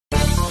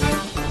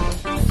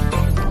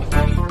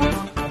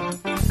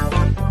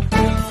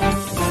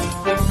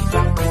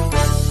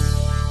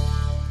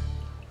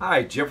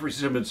Hi, Jeffery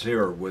Simmons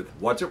here with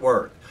What's It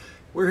Worth.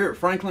 We're here at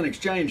Franklin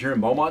Exchange here in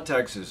Beaumont,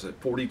 Texas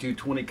at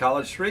 4220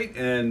 College Street,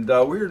 and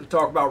we're here to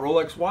talk about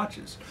Rolex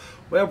watches.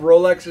 We have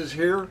Rolexes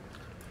here,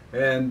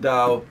 and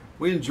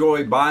we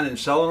enjoy buying and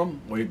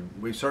selling them.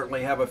 We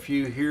certainly have a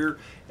few here,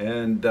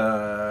 and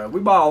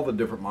we buy all the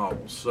different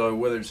models. So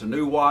whether it's a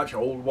new watch,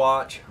 old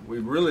watch, we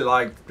really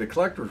like, the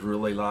collectors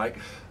really like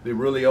the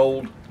really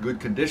old, good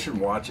condition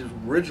watches,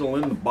 original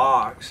in the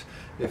box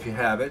if you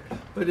have it,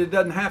 but it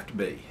doesn't have to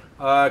be.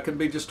 It could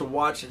be just a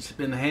watch that's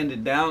been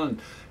handed down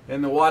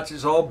and the watch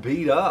is all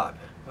beat up.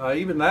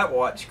 Even that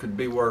watch could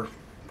be worth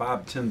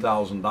 $5,000 to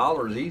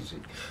 $10,000 easy.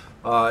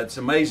 It's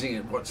amazing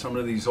at what some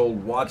of these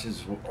old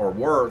watches are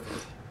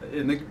worth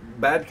in the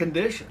bad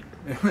condition.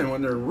 And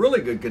when they're in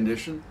really good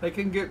condition, they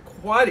can get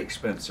quite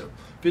expensive.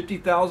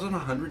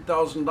 $50,000,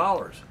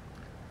 $100,000.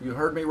 You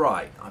heard me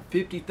right.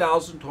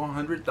 $50,000 to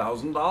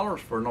 $100,000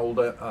 for an old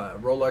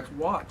Rolex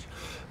watch,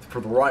 for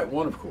the right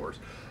one, of course.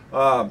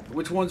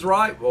 Which one's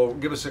right? Well,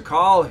 give us a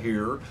call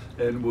here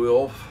and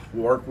we'll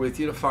work with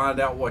you to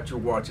find out what your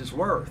watch is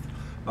worth.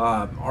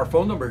 Our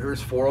phone number here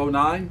is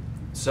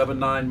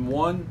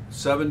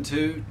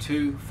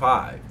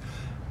 409-791-7225.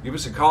 Give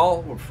us a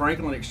call with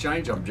Franklin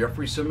Exchange. I'm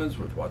Jeffery Simmons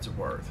with What's It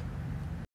Worth.